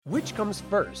Which comes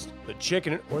first, the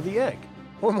chicken or the egg?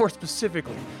 Or more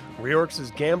specifically,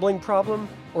 Riorx's gambling problem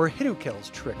or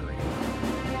Hidukel's trickery?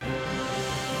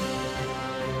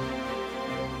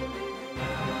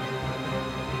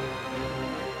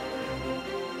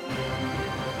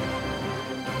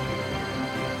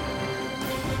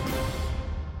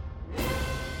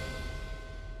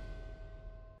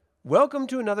 Welcome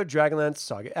to another Dragonlance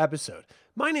Saga episode.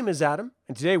 My name is Adam,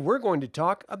 and today we're going to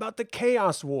talk about the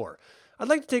Chaos War. I'd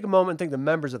like to take a moment and thank the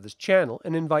members of this channel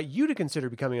and invite you to consider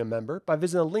becoming a member by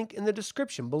visiting the link in the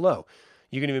description below.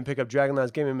 You can even pick up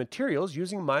Dragonlance gaming materials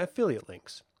using my affiliate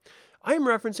links. I am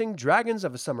referencing Dragons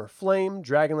of a Summer Flame,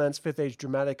 Dragonlance 5th Age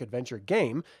Dramatic Adventure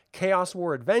Game, Chaos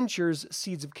War Adventures,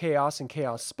 Seeds of Chaos and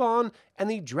Chaos Spawn, and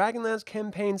the Dragonlance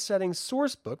Campaign Settings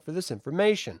sourcebook for this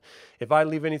information. If I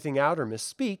leave anything out or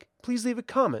misspeak, please leave a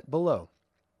comment below.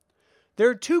 There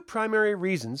are two primary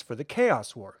reasons for the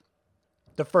Chaos War.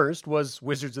 The first was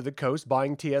Wizards of the Coast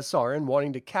buying TSR and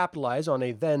wanting to capitalize on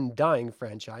a then-dying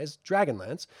franchise,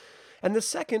 Dragonlance, and the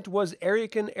second was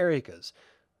Erikas.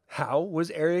 How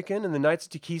was Erikan and the Knights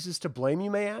of Tikhisis to blame,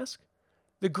 you may ask?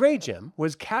 The Grey Gem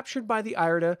was captured by the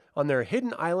Irida on their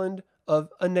hidden island of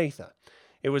Ionthas.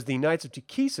 It was the Knights of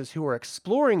Tikhisis who were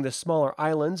exploring the smaller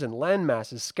islands and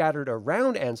landmasses scattered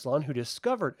around Anslon who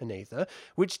discovered Ionthas,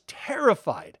 which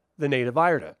terrified the native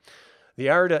Irida. The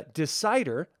Irida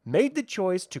Decider made the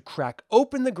choice to crack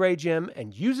open the Grey Gem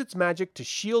and use its magic to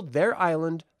shield their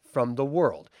island from the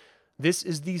world. This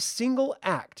is the single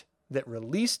act that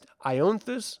released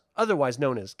Ionthas, otherwise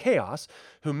known as Chaos,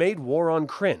 who made war on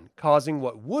Krynn, causing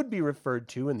what would be referred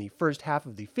to in the first half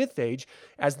of the 5th Age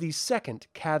as the Second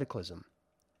Cataclysm.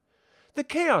 The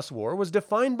Chaos War was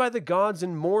defined by the gods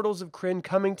and mortals of Krynn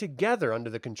coming together under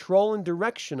the control and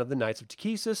direction of the Knights of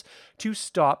Tikhisis to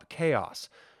stop chaos.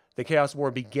 The Chaos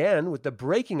War began with the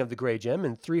breaking of the Grey Gem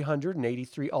in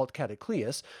 383 Alt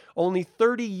Cataclysm, only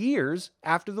 30 years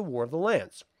after the War of the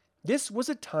Lance. This was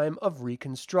a time of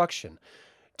reconstruction.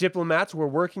 Diplomats were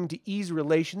working to ease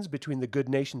relations between the good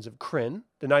nations of Krynn.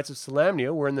 The Knights of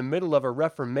Solamnia were in the middle of a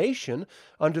reformation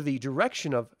under the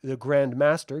direction of the Grand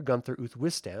Master Gunther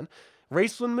Uthwistan.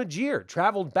 Raistlin Magir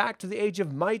traveled back to the Age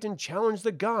of Might and challenged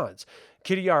the gods.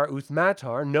 Kidiar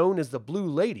Uthmatar, known as the Blue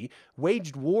Lady,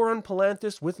 waged war on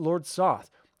Palanthas with Lord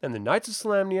Soth, and the Knights of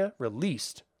Solamnia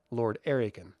released Lord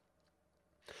Erikan.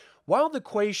 While the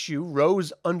Quayshu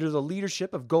rose under the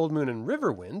leadership of Goldmoon and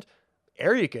Riverwind,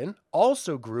 Erikan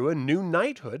also grew a new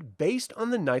knighthood based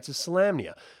on the Knights of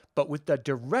Solamnia, but with the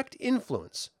direct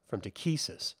influence from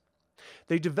Tikhisis.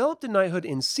 They developed the knighthood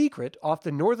in secret off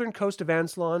the northern coast of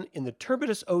Anslon in the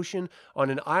turbulent ocean on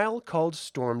an isle called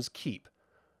Storm's Keep.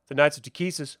 The Knights of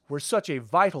Tikhisis were such a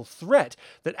vital threat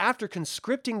that after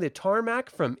conscripting the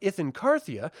Tarmac from Ithan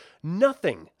Carthia,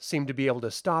 nothing seemed to be able to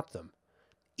stop them.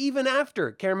 Even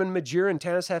after Caerman Magir and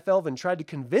Tanis Half-Elven tried to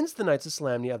convince the Knights of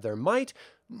Solamnia of their might,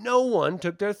 no one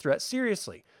took their threat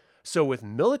seriously. So with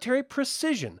military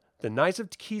precision, the Knights of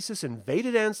Tikhisis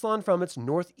invaded Anslon from its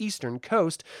northeastern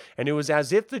coast, and it was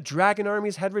as if the dragon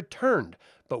armies had returned,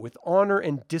 but with honor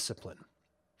and discipline.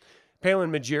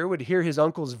 Palin Magir would hear his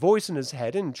uncle's voice in his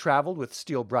head and traveled with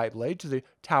Steel Brightblade to the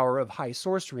Tower of High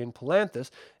Sorcery in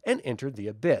Palanthas and entered the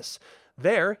Abyss.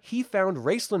 There, he found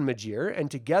Raistlin Magir,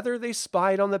 and together they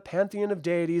spied on the pantheon of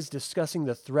deities discussing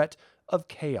the threat of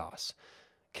chaos.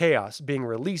 Chaos, being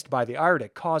released by the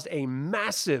Irida, caused a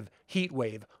massive heat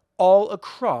wave all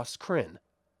across Krynn.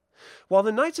 While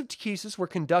the Knights of Tikhisis were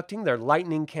conducting their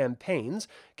lightning campaigns,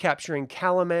 capturing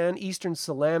Kalaman, Eastern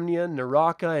Solamnia,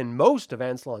 Naraka, and most of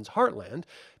Anslon's heartland,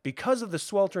 because of the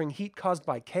sweltering heat caused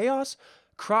by chaos,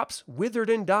 crops withered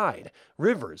and died,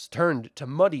 rivers turned to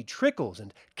muddy trickles,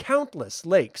 and countless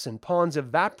lakes and ponds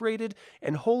evaporated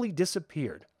and wholly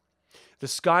disappeared. The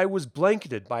sky was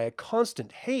blanketed by a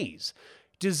constant haze.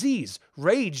 Disease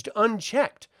raged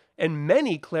unchecked, and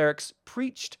many clerics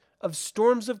preached of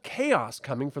storms of chaos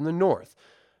coming from the north.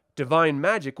 Divine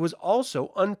magic was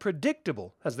also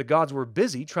unpredictable, as the gods were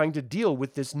busy trying to deal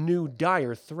with this new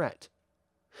dire threat.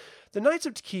 The Knights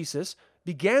of Tikhisis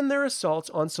began their assaults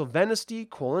on Sylvanisty,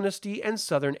 Quolinisty, and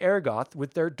southern Ergoth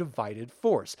with their divided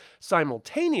force,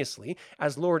 simultaneously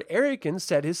as Lord Erikan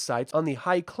set his sights on the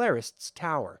High Clerist's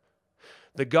tower.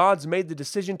 The gods made the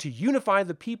decision to unify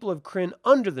the people of Krynn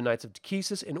under the Knights of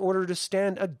Tikhisis in order to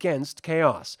stand against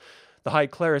chaos. The High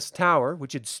Clerist's tower,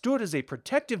 which had stood as a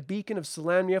protective beacon of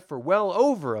Solamnia for well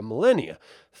over a millennia,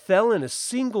 fell in a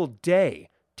single day,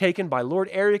 taken by Lord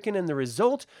Erikan, and the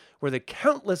result were the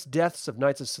countless deaths of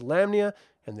Knights of Solamnia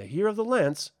and the Hero of the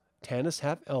Lance, Tanis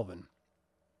Half-Elven.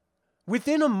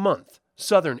 Within a month,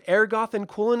 southern Ergoth and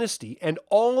Quilinisti, and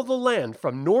all the land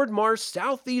from Nordmar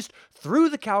southeast through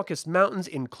the Caucasus Mountains,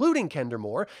 including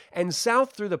Kendermore, and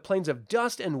south through the plains of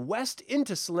Dust and west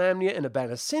into Salamnia and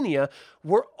Abanasinia,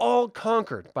 were all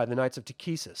conquered by the Knights of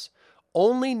Takhisis.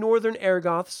 Only northern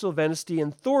Ergoth, Sylvanesti,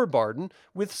 and Thorbarden,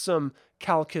 with some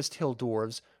Calcist hill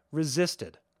dwarves,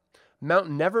 resisted. Mount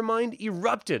Nevermind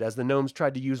erupted as the gnomes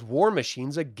tried to use war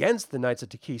machines against the Knights of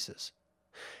Takhisis.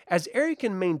 As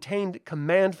Ariken maintained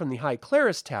command from the High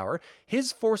Clerist Tower,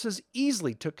 his forces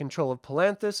easily took control of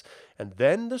Palanthas, and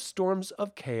then the storms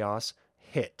of chaos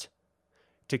hit.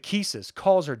 Takhisis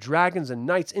calls her dragons and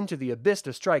knights into the abyss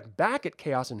to strike back at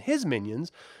Chaos and his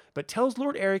minions, but tells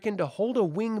Lord Ariken to hold a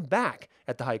wing back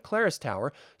at the High Clerist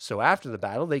Tower, so after the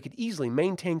battle they could easily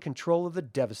maintain control of the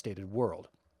devastated world.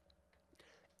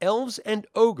 Elves and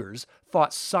ogres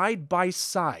fought side by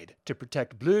side to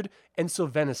protect Blud and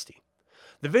Sylvanesti.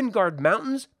 The Vingard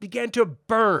Mountains began to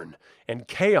burn, and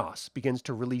Chaos begins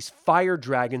to release fire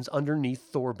dragons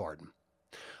underneath Thorbarden.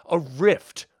 A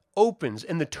rift opens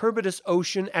in the turbidous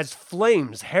ocean as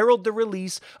flames herald the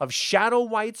release of shadow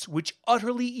wights which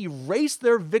utterly erase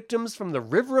their victims from the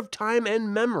river of time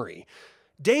and memory.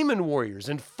 Daemon warriors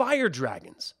and fire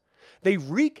dragons. They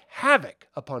wreak havoc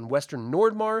upon western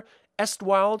Nordmar,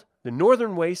 Estwild, the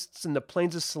northern wastes, and the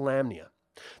plains of Salamnia.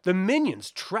 The minions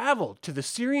travel to the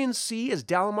Syrian Sea as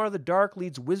Dalamar the Dark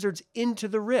leads wizards into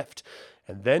the rift,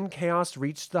 and then Chaos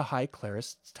reached the High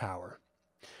Clerist's Tower.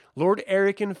 Lord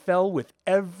Ariken fell with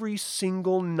every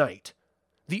single knight.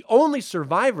 The only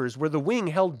survivors were the wing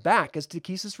held back as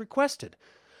Takhisis requested.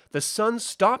 The sun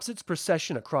stops its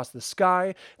procession across the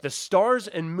sky, the stars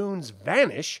and moons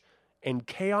vanish, and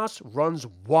Chaos runs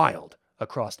wild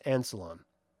across Ansalon.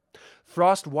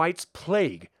 Frost wights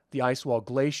plague the Icewall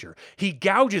Glacier. He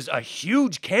gouges a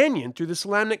huge canyon through the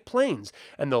Salamnic Plains,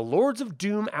 and the Lords of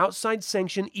Doom outside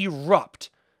Sanction erupt.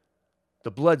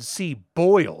 The Blood Sea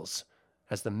boils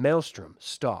as the maelstrom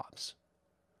stops.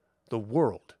 The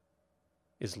world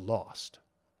is lost.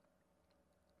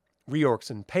 Reorx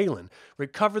and Palin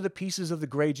recover the pieces of the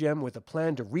Grey Gem with a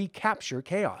plan to recapture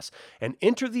Chaos and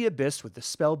enter the abyss with the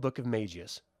spell book of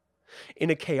Magius. In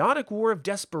a chaotic war of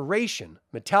desperation,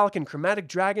 metallic and chromatic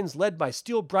dragons led by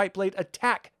Steel Brightblade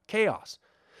attack Chaos.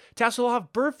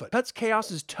 Tasselhoff Burfoot cuts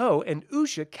Chaos's toe, and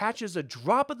Usha catches a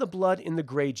drop of the blood in the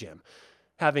Grey Gem.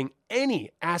 Having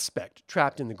any aspect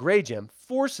trapped in the Grey Gem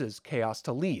forces Chaos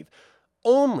to leave,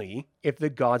 only if the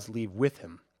gods leave with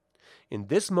him. In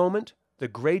this moment, the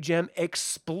Grey Gem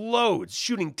explodes,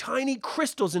 shooting tiny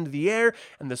crystals into the air,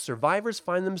 and the survivors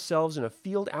find themselves in a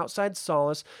field outside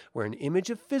Solace where an image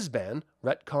of Fizban,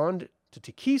 retconned to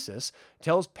Takhisis,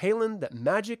 tells Palin that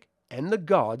magic and the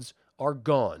gods are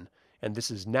gone, and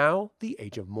this is now the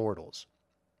Age of Mortals.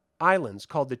 Islands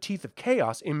called the Teeth of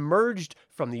Chaos emerged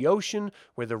from the ocean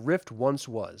where the rift once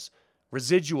was.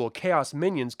 Residual Chaos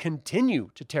minions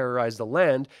continue to terrorize the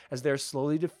land as they are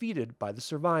slowly defeated by the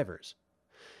survivors.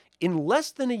 In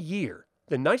less than a year,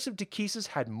 the Knights of Takhisis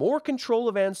had more control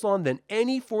of Ansalon than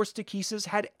any force Takhisis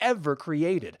had ever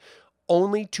created,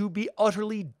 only to be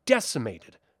utterly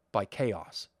decimated by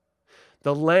Chaos.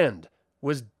 The land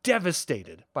was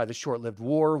devastated by the short-lived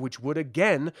war, which would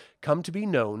again come to be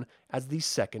known as the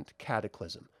Second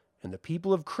Cataclysm, and the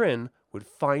people of Krynn would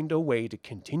find a way to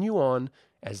continue on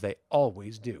as they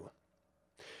always do.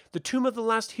 The Tomb of the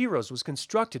Last Heroes was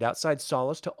constructed outside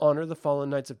Solace to honor the fallen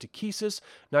Knights of Takhisis,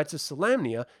 Knights of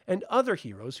Salamnia, and other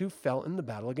heroes who fell in the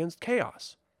battle against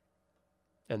Chaos.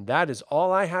 And that is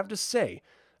all I have to say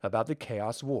about the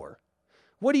Chaos War.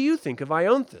 What do you think of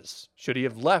Ionthas? Should he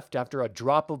have left after a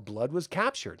drop of blood was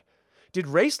captured? Did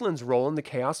Raceland's role in the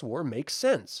Chaos War make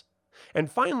sense?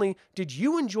 And finally, did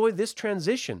you enjoy this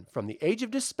transition from the Age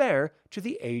of Despair to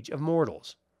the Age of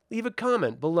Mortals? Leave a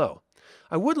comment below.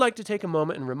 I would like to take a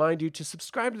moment and remind you to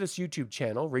subscribe to this YouTube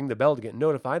channel, ring the bell to get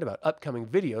notified about upcoming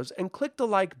videos, and click the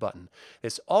like button.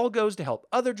 This all goes to help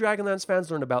other Dragonlance fans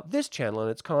learn about this channel and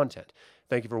its content.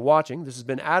 Thank you for watching. This has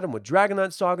been Adam with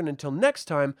Dragonlance Saga, and until next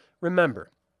time,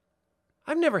 remember,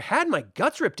 I've never had my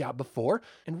guts ripped out before,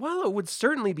 and while it would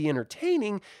certainly be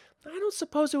entertaining, I don't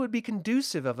suppose it would be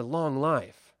conducive of a long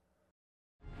life.